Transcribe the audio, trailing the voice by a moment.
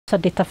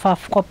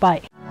saddeettaffaaf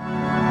qophaa'e.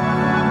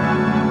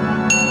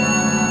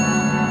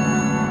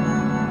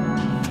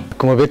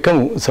 Akkuma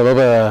beekamu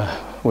sababa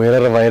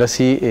weerara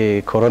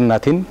vaayirasii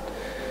koronaatiin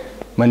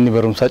manni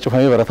barumsaa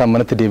cufamee barataan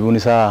manatti deebi'uun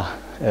isaa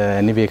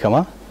ni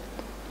beekama.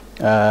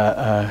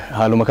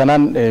 Haaluma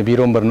kanaan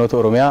biiroon barnoota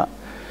Oromiyaa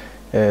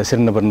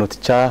sirna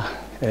barnootichaa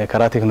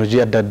karaa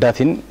teekinooloojii adda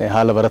addaatiin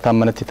haala barataan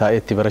manatti taa'ee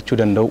itti barachuu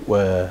danda'u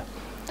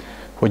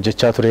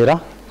hojjechaa tureera.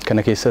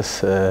 Kana keessas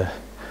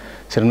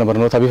sirna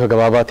barnootaa bifa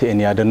gabaabaa ta'een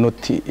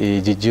yaadannootti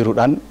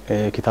jijjiiruudhaan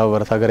kitaaba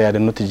barataa gara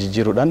yaadannootti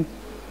jijjiiruudhaan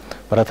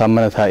barataan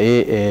mana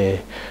taa'ee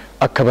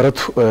akka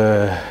baratu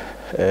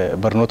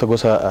barnoota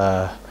gosa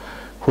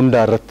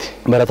hundaa irratti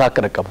barataa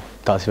akka dhaqqabu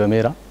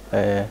taasifameera.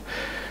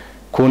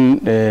 Kun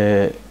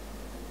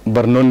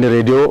barnoonni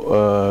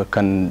reediyoo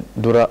kan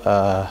dura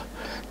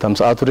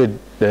tamsa'aa ture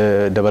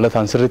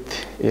dabalataan sirriitti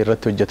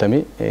irratti hojjetame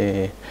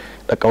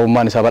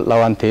dhaqqabummaan isaa bal'aa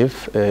waan ta'eef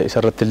isa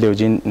irratti illee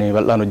hojiin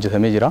bal'aan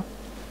hojjetamee jira.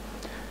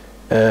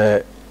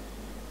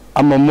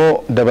 Amma immoo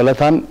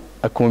dabalataan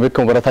akkuma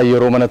beekamu barataan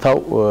yeroo mana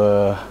taa'u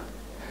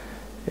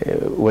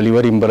walii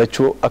waliin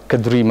barachuu akka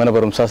durii mana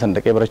barumsaa san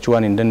dhaqee barachuu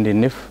waan hin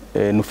dandeenyeef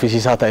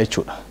nuffisiisaa ta'a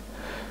jechuudha.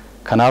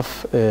 Kanaaf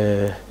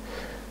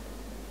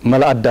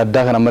mala adda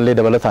addaa kan ammallee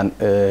dabalataan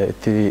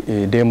itti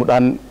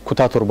deemuudhaan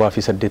kutaa 7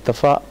 fi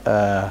 8ffaa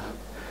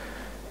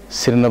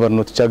sirna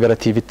barnootichaa gara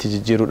TV'tti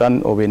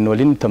jijjiiruudhaan OBN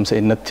waliin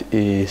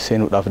tamsa'innatti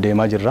seenuudhaaf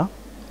deemaa jirra.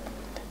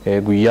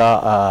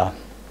 Guyyaa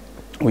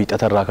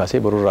wiixatarraa kaasee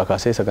boruurraa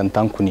kaasee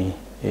sagantaan kun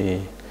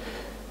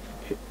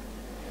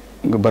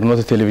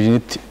barnoota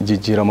televezyiiniitti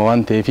jijjiirama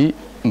waan ta'eef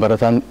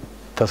barataan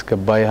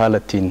tasgabbaa'ee haala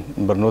ittiin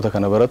barnoota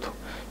kana baratu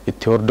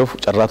itti hordofu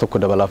carraa tokko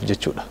dabalaaf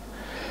jechuudha.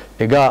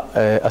 Egaa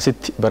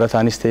asitti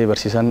barataanis ta'ee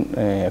barsiisan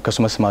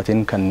akkasumas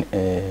maatiin kan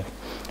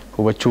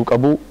hubachuu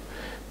qabu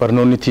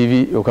barnoonni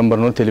TV yookaan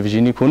barnoonni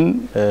televezyiinii kun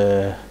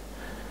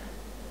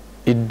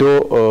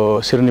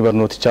iddoo sirni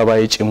barnootichaa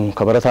baay'ee cimu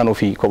ka barataan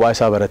ofii kophaa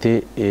isaa baratee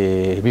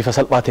bifa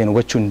salphaa ta'een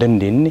hubachuu hin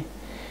dandeenye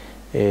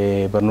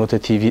barnoota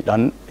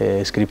TVdhaan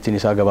iskiriptiin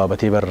isaa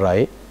gabaabatee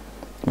barraa'ee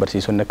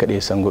barsiisonni akka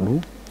dhiyeessan godhu.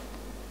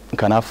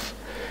 Kanaaf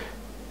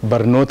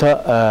barnoota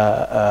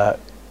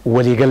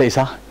waliigala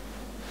isaa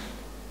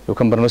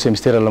yookaan barnoota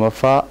seemisteera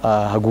lamaffaa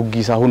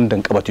haguuggii isaa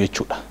hundan qabatu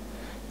jechuudha.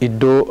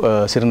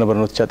 Iddoo sirna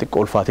barnootichaa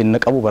xiqqoo ulfaatina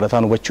qabu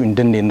barataan hubachuu hin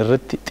dandeenye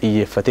irratti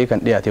xiyyeeffatee kan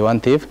dhiyaate waan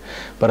ta'eef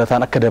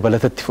barataan akka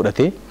dabalatatti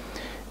fudhatee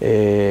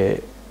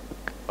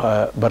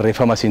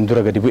barreeffama asiin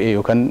dura gadi bu'ee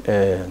yookaan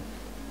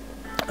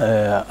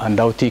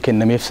handaawutii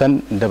kennameef san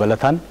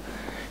dabalataan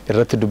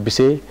irratti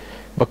dubbisee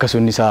bakka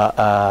sunni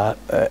isaa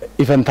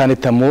ifan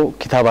taanetti ammoo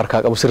kitaaba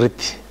harkaa qabu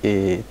sirriitti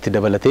itti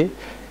dabalatee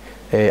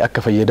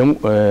akka fayyadamu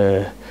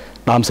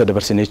dhaamsa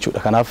dabarsine jechuudha.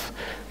 Kanaaf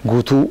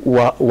guutuu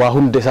waa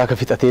hunda isaa akka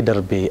fixatee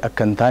darbee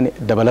akka hin taane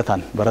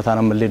dabalataan barataan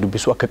ammallee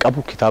dubbisuu akka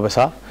qabu kitaaba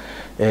isaa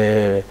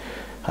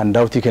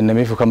handaawutii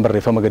kennameef yookaan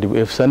barreeffama gadi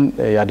bu'eef san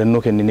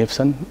yaadannoo kennineef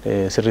san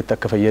sirriitti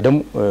akka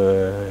fayyadamu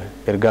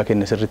ergaa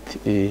kenne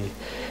sirriitti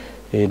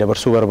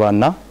dabarsuu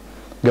barbaanna.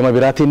 Gama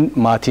biraatiin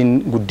maatiin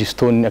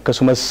guddistoonni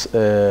akkasumas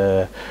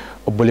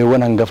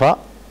obboleewwan hangafaa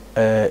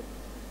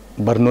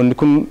barnoonni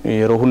kun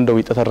yeroo hunda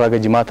wiixatarraa ga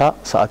jimaataa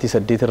sa'aatii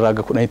 8 irraa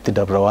ga 10tti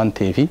dabra waan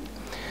ta'eef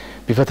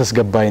bifa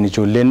tasgabbaa'een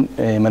ijoolleen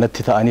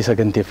manatti ta'anii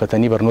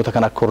saganteeffatanii barnoota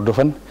kan akka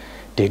hordofan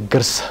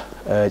deeggarsa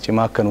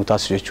cimaa akka nu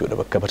taasisu jechuudha.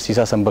 Bakka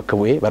barsiisaa san bakka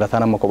bu'ee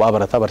barataan amma kophaa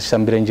barataa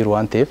barsiisaan bira hin jiru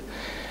waan ta'eef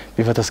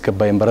bifa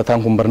tasgabbaa'een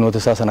barataan kun barnoota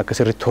isaa san akka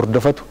sirriitti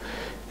hordofatu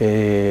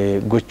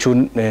gochuun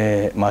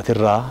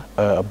maatirraa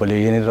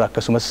obboleeyyanirraa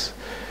akkasumas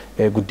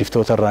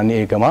guddiftoota ni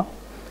eegama.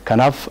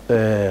 Kanaaf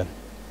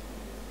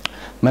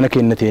mana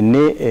keenya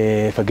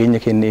teennee fageenya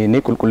keenya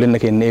eegnee qulqullina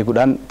keenya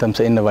eeguudhaan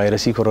tamsa'ina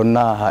vaayirasii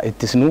koronaa haa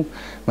ittisnu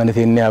mana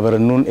teennee haa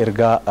barannuun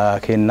ergaa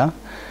kenna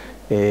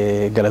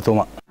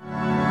galatooma.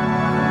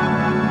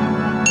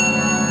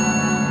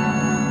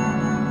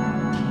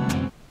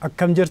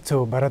 Akkam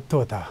jirtu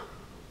barattoota.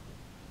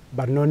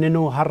 Barnoonni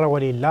nu har'a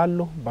waliin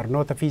laallu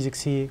barnoota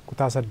fiiziksii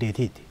kutaa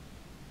 8ti.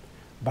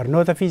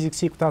 Barnoota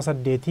fiiziksii kutaa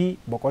 8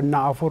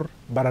 boqonnaa 4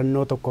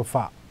 barannoo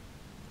tokkoffaa.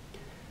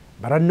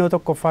 Barannoo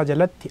tokkoffaa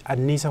jalatti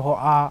anniisa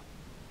ho'aa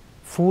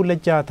fuula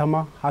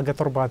 60 haga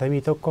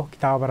 71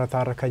 kitaaba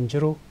barataarra kan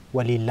jiru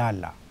waliin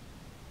laalla.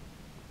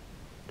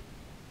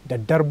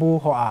 Daddarbuu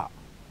ho'aa.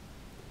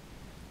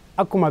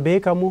 Akkuma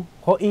beekamu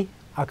ho'i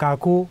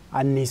akaakuu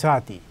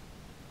anniisaati.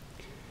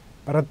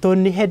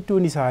 Barattoonni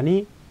hedduun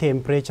isaanii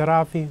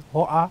teempireecharaa fi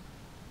ho'a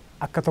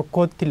akka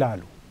tokkootti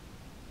ilaalu.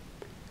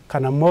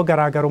 Kan ammoo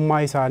garaagarummaa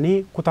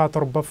isaanii kutaa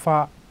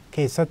 7ffaa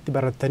keessatti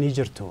barattanii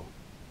jirtu.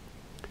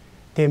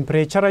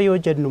 Teempireechara yoo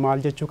jennu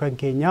maal jechuu kan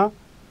keenya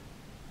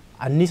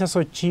annisa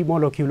sochii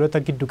moolookiilota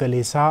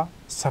giddugaleessaa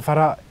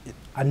safara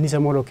annisa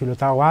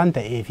moolookiilotaa waan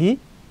ta'eefi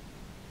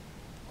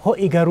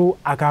ho'i garuu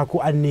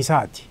akaakuu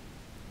annisaati.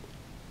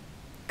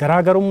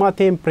 Garaagarummaa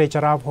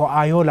teempireecharaaf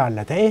ho'aa yoo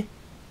laalla ta'e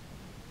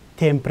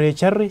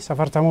teempireecharri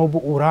safartamoo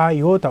bu'uuraa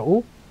yoo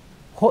ta'u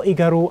ho'i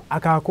garuu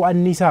akaakuu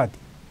annisaati.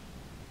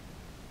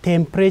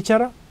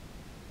 Teempireechara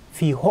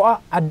fi ho'a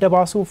adda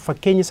baasuuf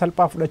fakkeenya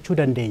salphaa fudhachuu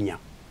dandeenya.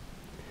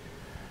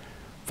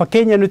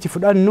 Fakkeenya nuti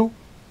fudhannu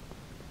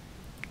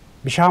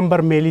bishaan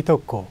barmeelii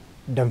tokko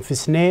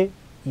danfisnee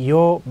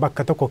yoo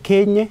bakka tokko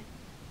keenye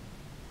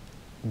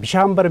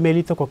bishaan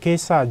barmeelii tokko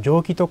keessaa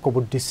jookii tokko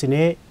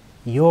buddisnee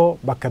yoo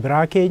bakka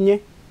biraa keenye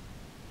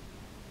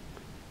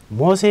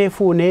Moosee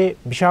fuunee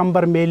bishaan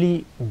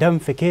barmeelii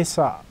danfe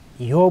keessaa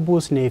yoo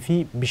buusnee fi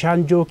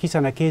bishaan jookii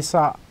sana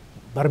keessaa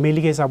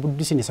barmeelii keessaa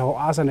buddisne isa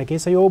ho'aa sana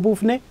keessa yoo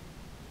buufne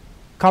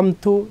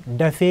kamtu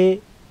dafee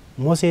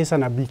Moosee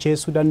sana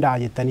bilcheessuu danda'a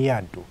jettanii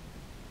yaaddu.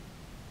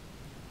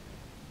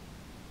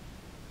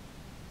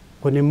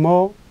 Kun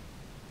immoo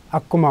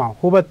akkuma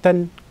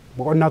hubattan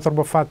boqonnaa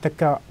 7ffaatti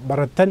akka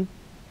barattan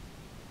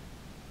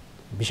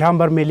bishaan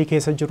barmeelii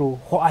keessa jiru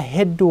ho'a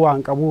hedduu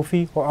waan qabuu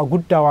fi ho'a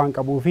guddaa waan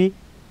qabuu fi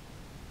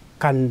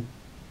kan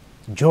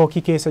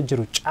jookii keessa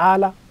jiru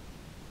caala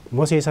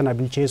Moosee sana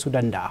bilcheessuu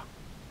danda'a.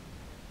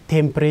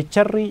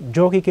 Tempereecharri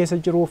jookii keessa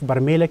jiruuf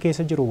barmeela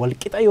keessa jiru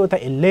walqixa yoo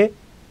ta'e illee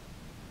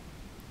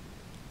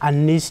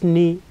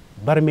annisni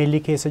barmeelii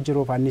keessa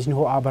jiruuf annisni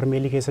ho'aa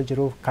barmeelii keessa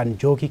jiruuf kan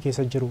jookii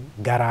keessa jiru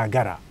garaa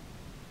gara.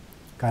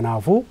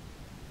 Kanaafuu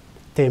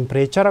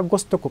tempereechara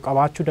gosa tokko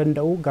qabaachuu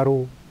danda'u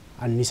garuu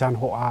annisaan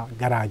ho'aa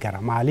garaa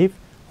gara. Maaliif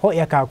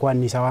ho'i akaakuu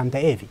annisaa waan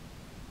ta'eef.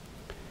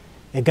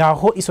 Egaa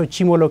ho'i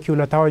sochii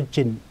moolookiilotaa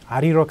wajjin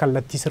hariiroo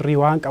kallattii sirrii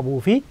waan qabuu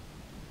fi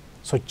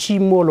sochii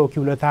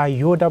moolookiilotaa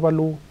yoo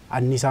dabalu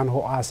annisaan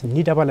ho'aas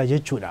ni dabala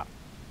jechuudha.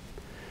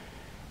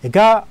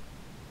 Egaa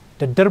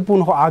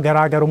daddarbuun ho'aa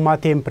garaa garummaa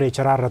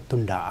tempereecharaa irratti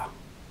hundaa'a.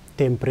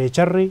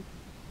 Tempereecharri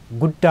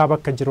guddaa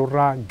bakka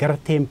jirurraa gara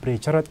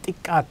tempereechara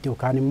xiqqaatti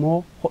yookaan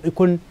immoo ho'i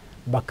kun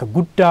bakka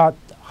guddaa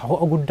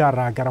ho'a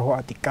guddaarraa gara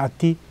ho'a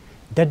xiqqaatti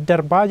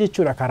daddarbaa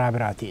jechuudha karaa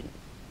biraatiin.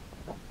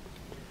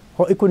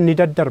 Ho'i kun ni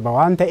daddarba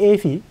waan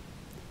ta'eef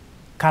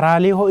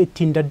karaalee ho'i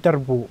ittiin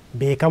daddarbu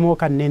beekamoo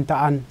kanneen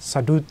ta'an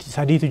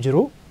sadiitu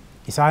jiru.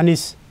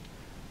 Isaanis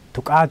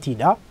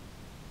tuqaatiidha.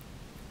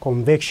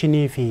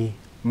 Konvekshinii fi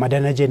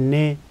madana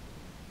jennee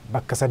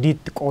bakka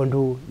sadiitti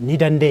qooduu ni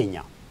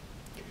dandeenya.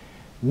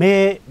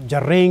 Mee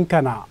jarreen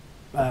kana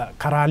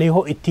karaalee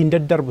ho'i ittiin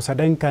daddarbu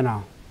sadan kana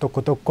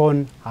tokko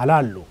tokkoon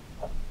halaallu.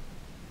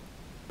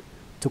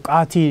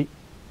 Tuqaatii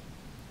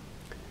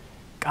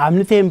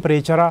qaamni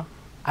tempereechara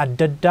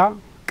adda addaa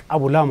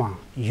qabu lama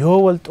yoo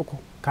wal tuqu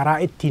karaa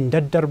ittiin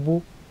daddarbu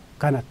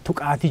kana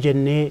tuqaatii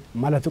jennee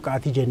mala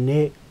tuqaatii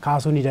jennee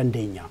kaasuu ni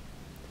dandeenya.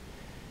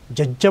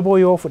 Jajjaboo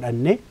yoo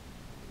fudhanne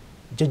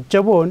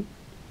jajjaboon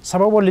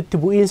sababa walitti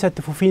bu'iinsa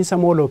itti fufiinsa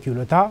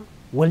moolookiilotaa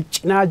wal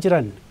cinaa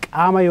jiran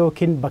qaama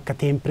yookiin bakka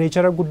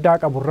tempereechara guddaa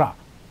qaburraa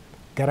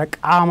gara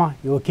qaama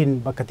yookiin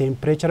bakka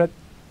tempereechara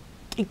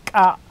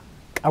xiqqaa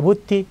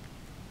qabutti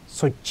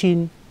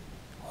sochiin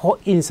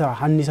ho'iinsa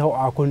hannisa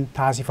ho'aa kun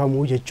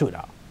taasifamuu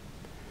jechuudha.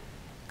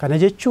 Kana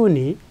jechuun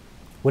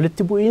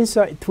walitti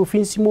bu'iinsa itti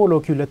fufiinsi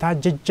moolookiilotaa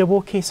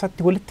jajjaboo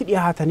keessatti walitti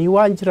dhiyaatanii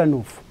waan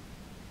jiranuuf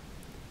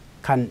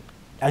kan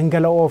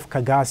dhangala'oof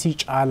ka gaasii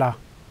caalaa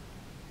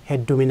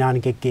hedduminaan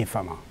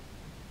geggeeffama.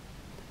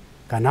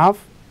 Kanaaf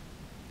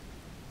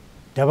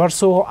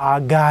dabarsoo ho'aa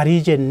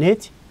gaarii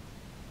jenneeti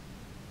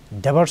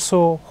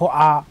dabarsoo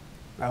ho'aa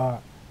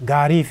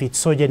gaarii fi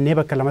itisoo jennee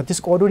bakka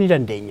lamattis qooduu ni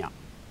dandeenya.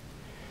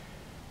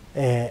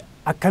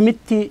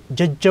 Akkamitti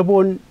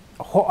jajjaboon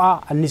ho'aa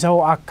annisa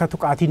ho'aa akka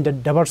tuqaatiin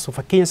dabarsu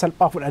fakkeenya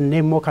salphaa fudhannee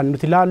immoo kan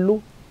nuti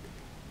ilaallu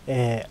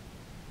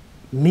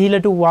miila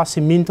duwwaa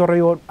simmiintoorra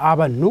yoo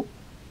dhaabannu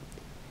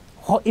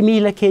ho'i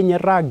miila keenya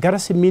irraa gara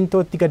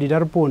simmiintootti gadi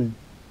darbuun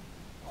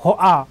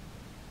ho'aa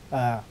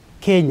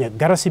keenya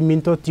gara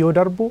simmiintootti yoo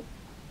darbu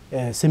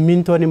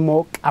simmiintoon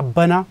immoo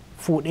qabbana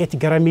fuudheeti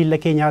gara miila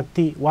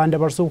keenyaatti waan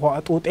dabarsuuf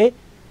ho'a xuuxee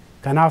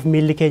kanaaf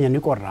miilli keenya ni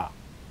qorraa.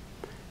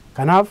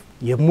 Kanaaf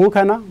yommuu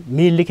kana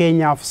miilli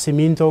keenyaaf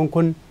simmiintoon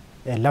kun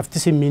lafti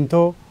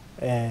simmiintoo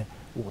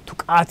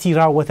tuqaatii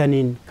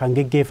raawwataniin kan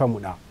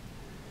geggeeffamudha.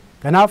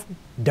 Kanaaf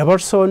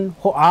dabarsoon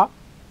ho'aa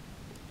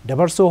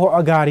dabarsoo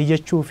ho'a gaarii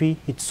jechuu fi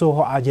itisoo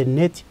ho'aa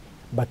jenneeti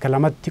bakka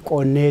lamatti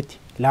qoonneeti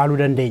ilaaluu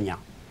dandeenya.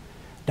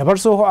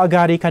 Dabarsoo ho'a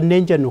gaarii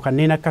kanneen jennu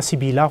kanneen akka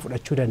sibiilaa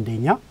fudhachuu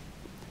dandeenya.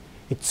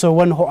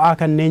 Itisoowwan ho'aa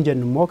kanneen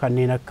jennu immoo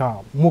kanneen akka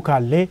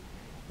mukaallee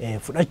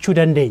fudhachuu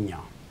dandeenya.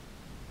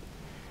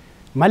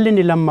 Malli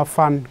inni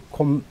lammaffaan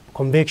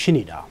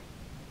konveekshiniidha.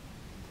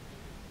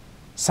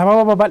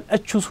 Sababa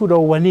babal'achuu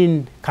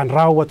suudhaawwaniin kan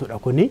raawwatudha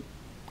kuni.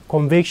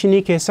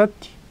 Konveekshinii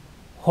keessatti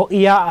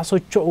ho'i yaa'a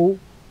socho'uu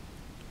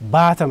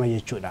baatama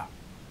jechuudha.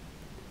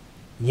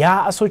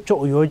 Yaa'a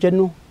socho'u yoo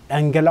jennu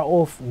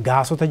dhangala'oof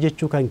gaasota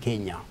jechuu kan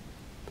keenya.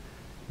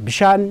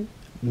 Bishaan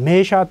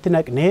meeshaatti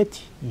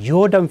naqneeti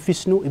yoo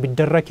danfisnu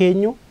ibiddarra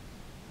keenyu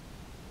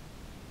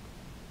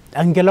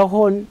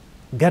dhangala'oon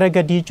gara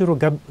gadii jiru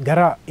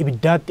gara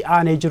ibiddaatti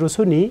aanee jiru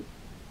suni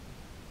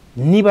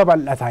ni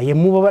babal'ata.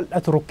 Yommuu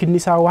babal'atu rukkinni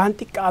isaa waan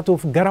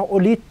xiqqaatuuf gara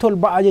oliitti ol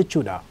ba'a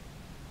jechuudha.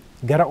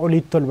 Gara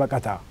oliitti ol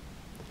baqata.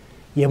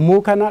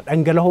 Yommuu kana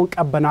dhangala'oon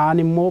qabbanaa'an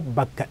immoo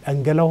bakka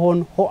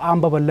dhangala'oon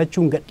ho'aan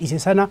babal'achuun gadhiise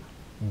sana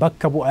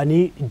bakka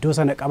bu'anii iddoo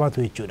sana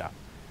qabatu jechuudha.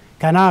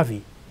 Kanaaf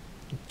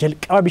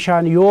jalqaba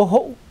bishaan yoo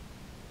ho'u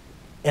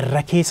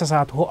irra keessa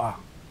isaatu ho'a.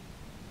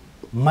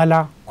 mala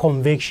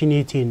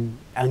konveekshiniitiin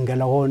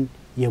dhangala'oon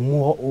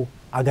yommuu ho'u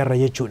agarra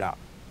jechuudha.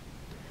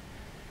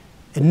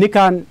 Inni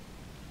kaan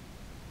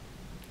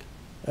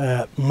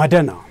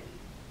madana.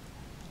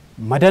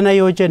 Madana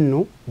yoo jennu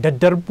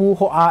daddarbuu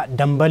ho'aa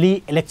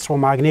dambalii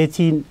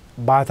elektiroomagneetiin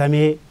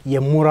baatamee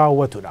yommuu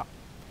raawwatudha.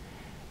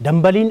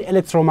 Dambaliin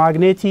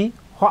elektiroomagneetii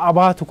ho'a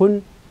baatu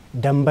kun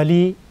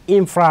dambalii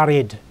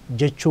infraareed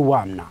jechuu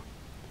waamna.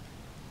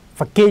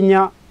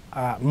 Fakkeenya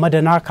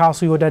madanaa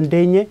kaasuu yoo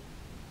dandeenye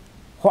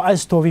ho'a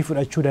istoovii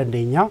fudhachuu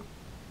dandeenya,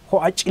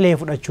 ho'a cilee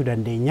fudhachuu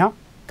dandeenya,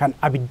 kan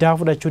abiddaa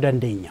fudhachuu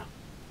dandeenya.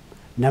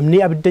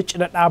 Namni abidda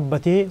cina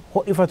dhaabbatee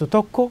ho'ifatu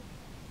tokko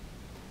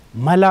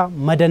mala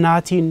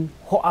madanaatiin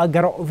ho'a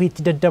gara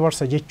ofiitti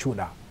daddabarsa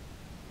jechuudha.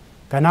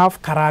 Kanaaf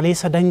karaalee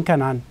sadan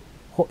kanaan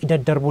ho'i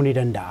daddarbuu ni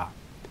danda'a.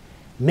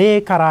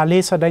 Mee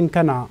karaalee sadan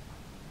kana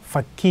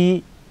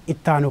fakkii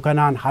ittaanu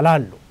kanaan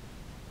halaallu.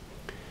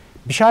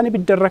 Bishaan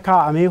ibiddarra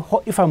kaa'amee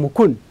ho'ifamu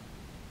kun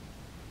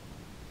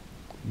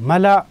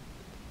mala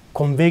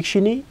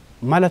konveekshinii,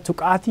 mala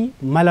tuqaatii,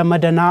 mala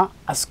madanaa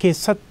as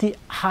keessatti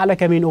haala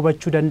kamiin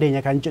hubachuu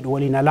dandeenya kan jedhu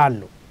waliin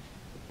halaallu.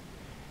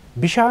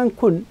 Bishaan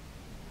kun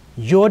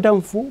yoo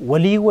danfu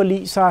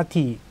walii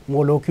isaatii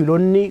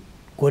moolookiilonni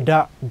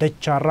goda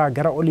dachaarraa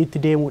gara oliitti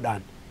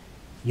deemuudhaan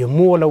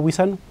yommuu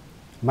walawwisan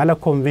mala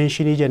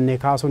konveenshinii jennee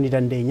kaasuu ni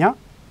dandeenya.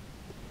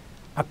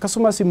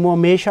 Akkasumas immoo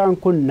meeshaan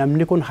kun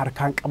namni kun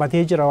harkaan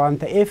qabatee jira waan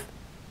ta'eef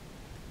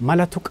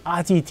mala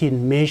tuqaatiitiin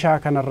meeshaa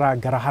kanarraa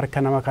gara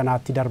harka nama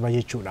kanaatti darba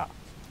jechuudha.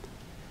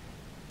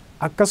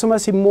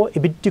 Akkasumas immoo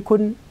ibiddi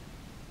kun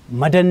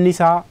madanni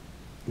isaa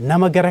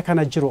nama gara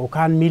kana jiru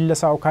yookaan miilla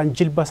isaa yookaan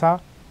jilba isaa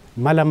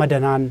mala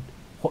madanaan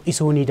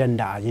ho'isuu ni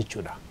danda'a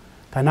jechuudha.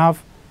 Kanaaf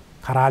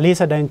karaalee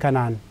sadan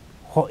kanaan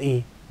ho'i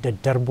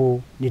daddarbuu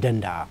ni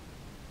danda'a.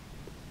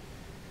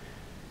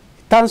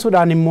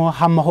 Ittaansuudhaan immoo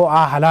hamma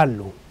ho'aa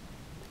halaallu.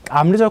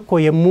 Qaamni tokko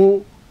yommuu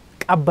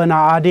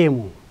qabbanaa'aa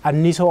deemu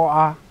annisa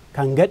ho'aa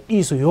kan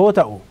gadhiisu yoo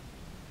ta'u,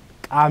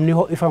 qaamni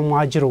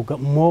ho'ifamaa jiru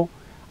immoo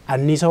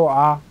annisa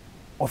ho'aa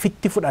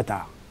ofitti fudhata.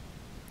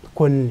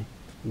 Kun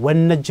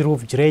wanna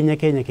jiruuf jireenya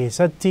keenya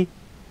keessatti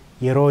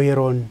yeroo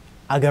yeroon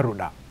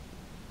agarudha.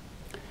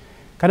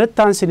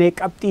 Kanatti aansinee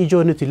qabxii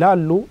ijoo nuti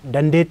ilaallu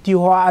dandeettii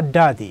ho'aa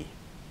addaati.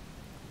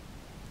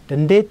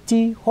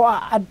 Dandeettii ho'aa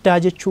addaa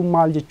jechuun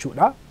maal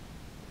jechuudha?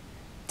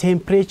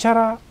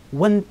 Teempireechara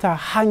wanta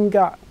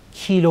hanga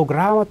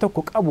kiiloogiraama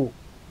tokko qabu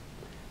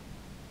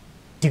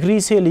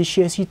digirii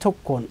seelisheesii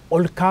tokkoon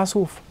ol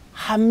kaasuuf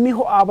hammi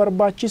ho'aa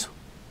barbaachisu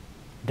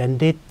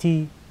dandeettii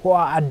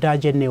ho'aa addaa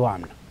jennee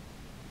waamna.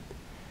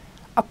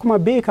 Akkuma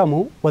beekamu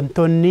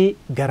wantoonni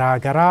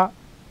garaagaraa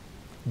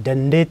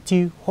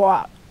dandeettii ho'aa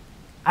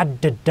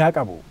adda addaa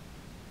qabu.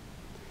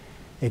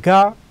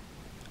 Egaa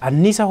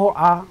annisa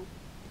ho'aa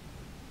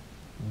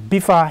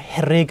bifa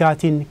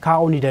herreegaatiin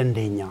kaa'uu ni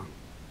dandeenya.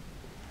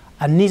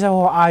 Annisa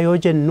ho'aa yoo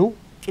jennu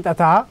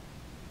qixataa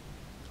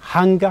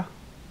hanga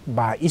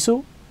baay'isu,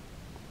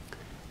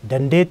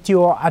 dandeettii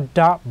ho'aa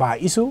addaa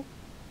baay'isu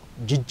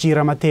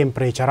jijjiirama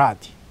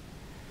teempireecharaati.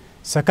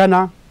 Isa kana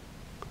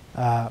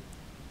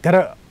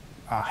gara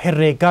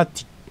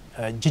herreegaatti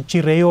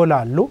jijjiirree yoo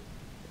laallu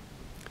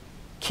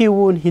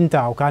kiiwuun hin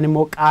ta'a yookaan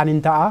immoo qaan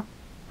hin ta'a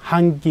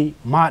hangi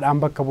maadhaan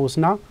bakka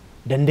buusnaa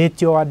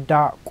dandeettii ho'aa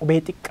addaa qubee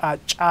xiqqaa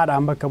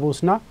caadhaan bakka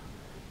buusnaa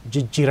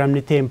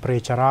jijjiiramni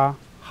teempireecharaa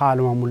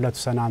haaluma mul'atu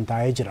sanaan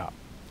taa'ee jira.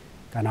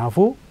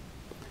 Kanaafuu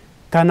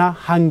kana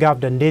hangaaf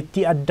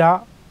dandeettii addaa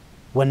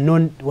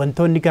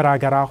wantoonni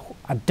garaagaraa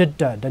adda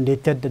addaa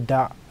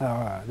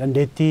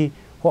dandeettii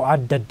ho'aa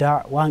adda addaa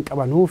waan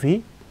qabanuu fi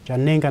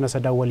janneen kana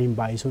sadan waliin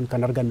baay'isuun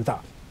kan argannu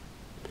ta'a.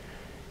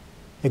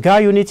 Egaa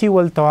yuunitii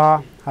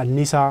waltawaa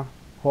annisaa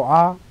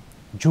ho'aa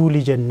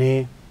juulii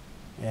jennee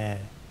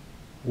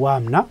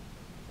waamna.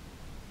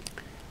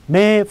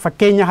 Mee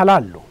fakkeenya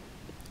halaallu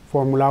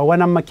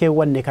foormulaawwan amma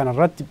keewwanne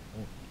kanarratti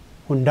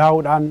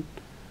hundaa'uudhaan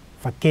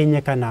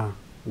fakkeenya kana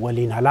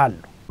waliin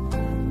halaallu.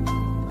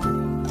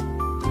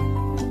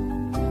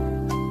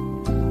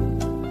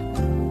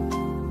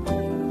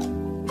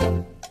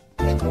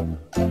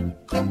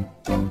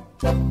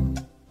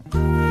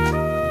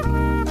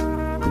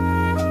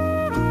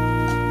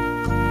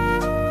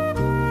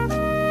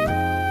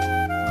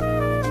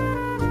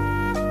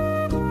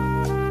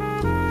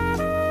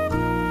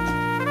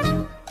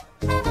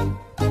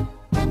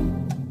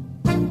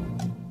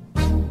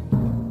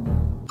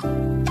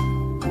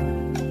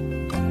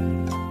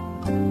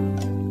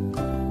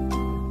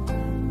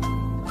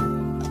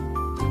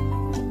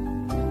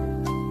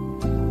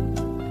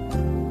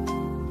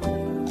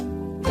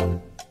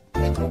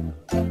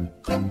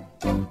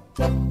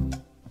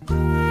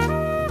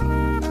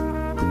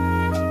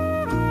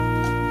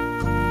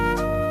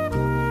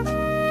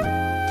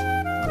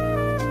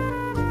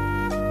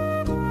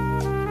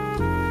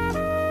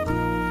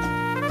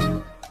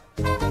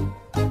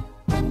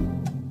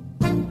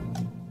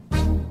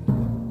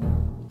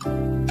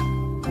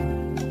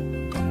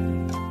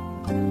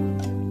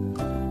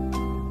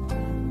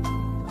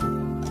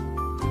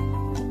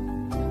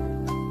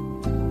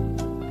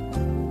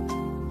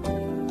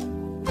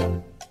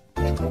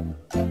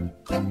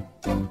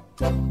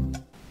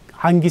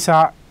 hangi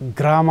isaa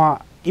giraama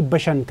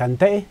 500 kan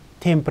ta'e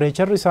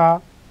tempereechar isaa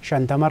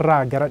 50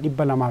 irraa gara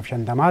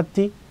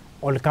 250tti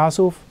ol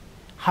kaasuuf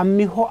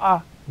hammi ho'a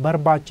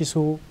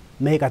barbaachisu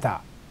meeqa ta'a?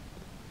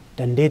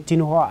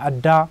 Dandeettiin ho'a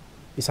addaa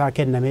isaa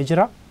kennamee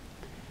jira.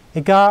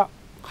 Egaa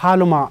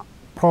haaluma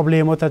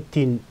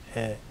probleemotattiin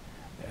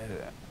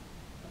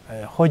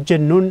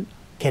hojjennuun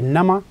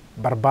kennama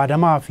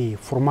barbaadamaa fi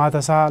furmaata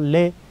isaa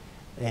illee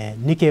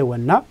ni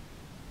keewwanna.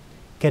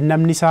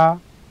 Kennamni isaa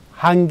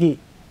hangi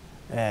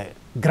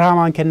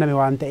giraamaan kenname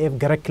waan ta'eef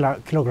gara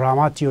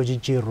kiloogiraamaatti yoo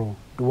jijjiirru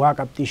duwwaa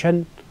qabxii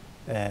 5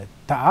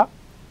 ta'a.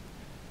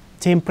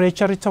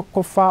 Tempereecharri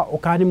tokkoffaa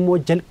yookaan immoo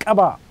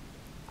jalqaba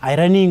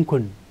ayiraniin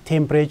kun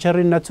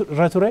tempereecharri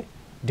irra ture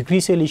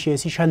digirii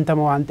seelisheesii 50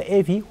 waan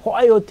ta'eef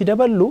ho'a yoo itti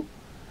daballu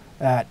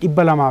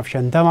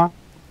 250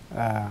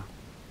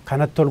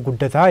 kanatti ol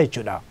guddataa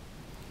jechuudha.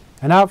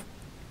 Kanaaf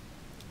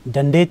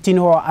dandeettiin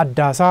ho'a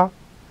addaasaa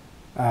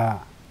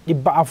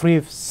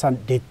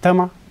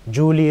 480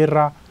 juulii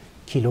irraa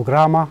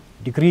kiiloogiraama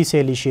digirii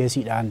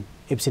seelisheesiidhaan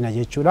ibsina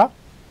jechuudha.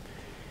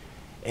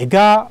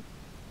 Egaa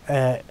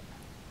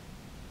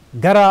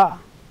gara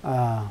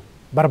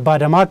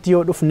barbaadamaatti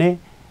yoo dhufne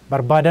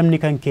barbaadamni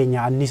kan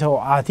keenya annisa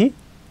ho'aati.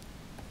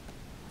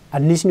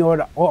 Annisni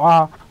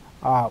ho'aa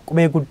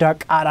qubee guddaa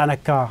qaadhaan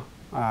akka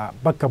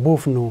bakka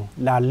buufnu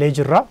laallee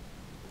jirra.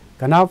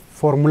 Kanaaf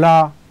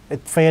foormulaa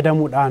itti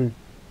fayyadamuudhaan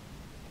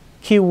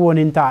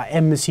Q1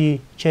 ta'a MC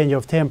change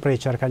of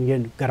temperature kan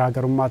jennu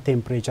garaagarummaa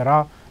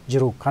tempereecharaa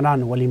jiru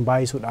kanaan waliin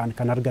baay'isuudhaan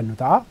kan argannu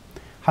ta'a.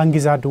 Hangi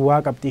isaa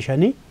duwwaa qabxii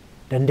 5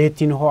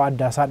 dandeettiin ho'a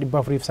addaasaa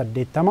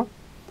 480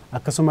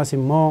 akkasumas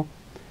immoo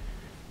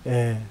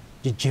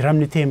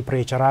jijjiiramni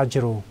tempereecharaa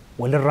jiru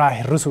walirraa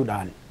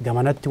hir'isuudhaan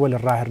gamanatti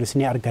walirraa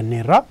hir'isnee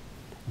arganneerra.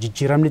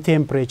 Jijjiiramni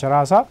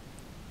tempereecharaasaa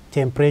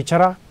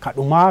tempereechara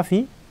kadhumaa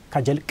fi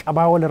ka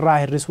jalqabaa walirraa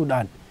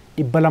hir'isuudhaan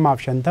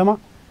 250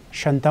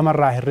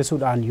 irraa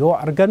hir'isuudhaan yoo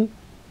argannu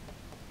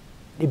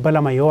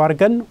 200 yoo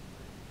argannu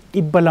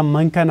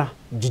 200 kana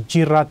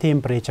jijjiirraa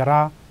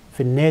tempereecharaa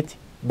finneeti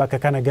bakka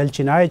kana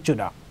galchinaa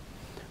jechuudha.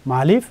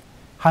 Maaliif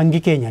hangi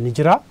keenya ni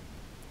jira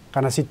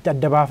kanasitti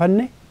adda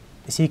baafanne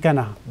isii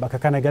kana bakka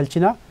kana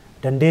galchina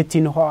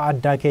dandeettiin ho'a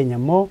addaa keenya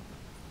immoo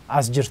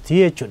as jirti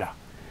jechuudha.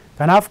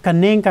 Kanaaf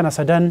kanneen kana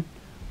sadan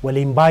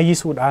waliin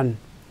baay'isuudhaan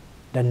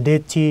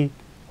dandeettii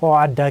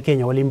ho'a addaa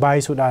keenya waliin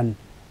baay'isuudhaan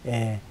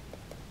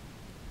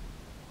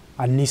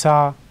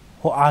annisaa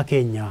ho'aa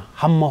keenya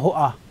hamma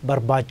ho'a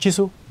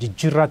barbaachisu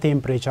jijjiirraa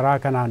tempereecharaa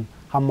kanaan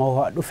hamma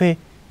ho'a dhufe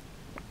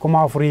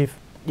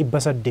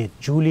 4,800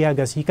 juulii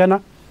agasii kana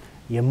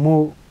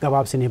yommuu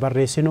gabaabsinee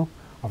barreessinu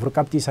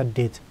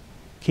 4.8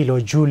 kiiloo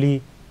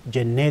juulii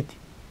jenneeti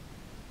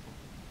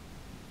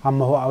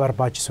hamma ho'a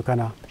barbaachisu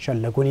kana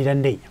shallaguu ni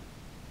dandeenya.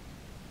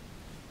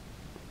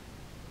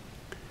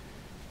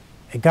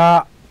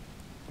 Egaa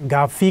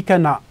gaaffii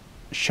kana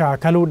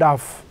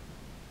shaakaluudhaaf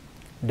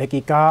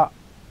daqiiqaa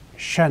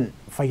 5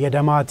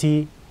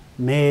 fayyadamaatii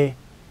mee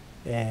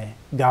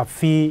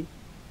gaaffii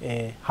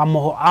hamma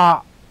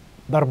ho'aa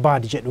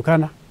barbaadi jedhu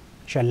kana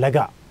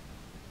shallagaa.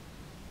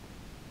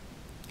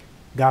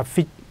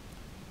 Gaaffii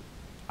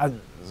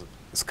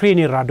screen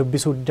irraa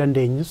dubbisuu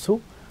dandeenyu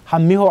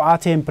hammi ho'aa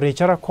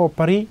tempereechara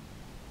koopparii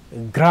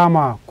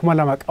giraama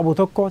 2000 qabu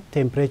tokko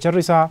tempereecharri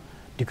isaa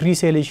digirii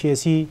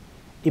seelisheesii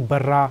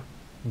 100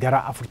 gara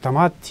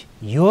 40tti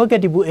yoo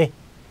gadi bu'e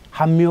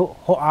hammi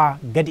ho'aa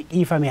gadi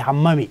dhiifame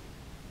hammami?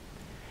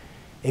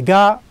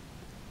 Egaa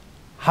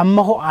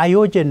hamma ho'aa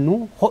yoo jennu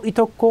ho'i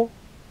tokko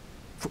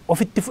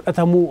ofitti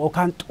fudhatamuu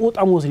yookaan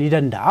xuuxamuus ni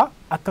danda'a.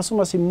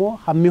 Akkasumas immoo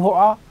hammi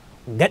ho'aa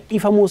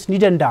gadhiifamuus ni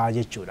danda'a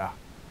jechuudha.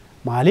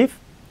 Maaliif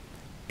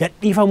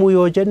gadhiifamuu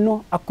yoo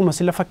jennu akkuma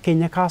sila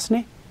fakkeenya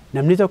kaasne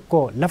namni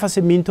tokko lafa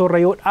simmiintoo irra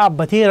yoo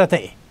dhaabbateera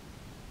ta'e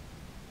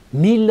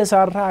miilla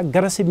isaarraa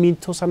gara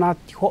simmiintoo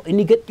sanaatti ho'i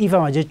ni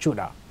gadhiifama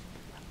jechuudha.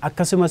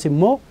 Akkasumas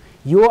immoo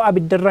yoo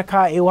abiddarra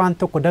kaa'ee waan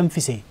tokko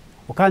danfise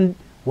yookaan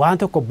waan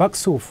tokko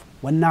baqsuuf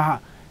wannaa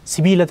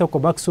sibiila tokko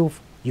baqsuuf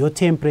yoo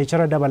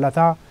tempereechara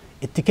dabalataa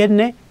itti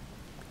kenne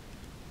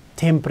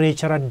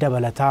tempereechara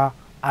dabalataa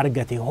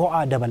argate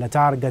ho'a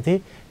dabalataa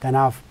argate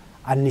kanaaf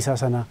annisaa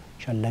sana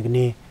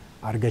shallagnee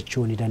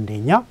argachuu ni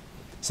dandeenya.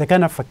 Isa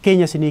kana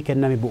fakkeenya isinii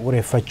kenname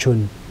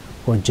bu'uureffachuun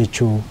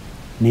hojjechuu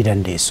ni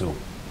dandeessu.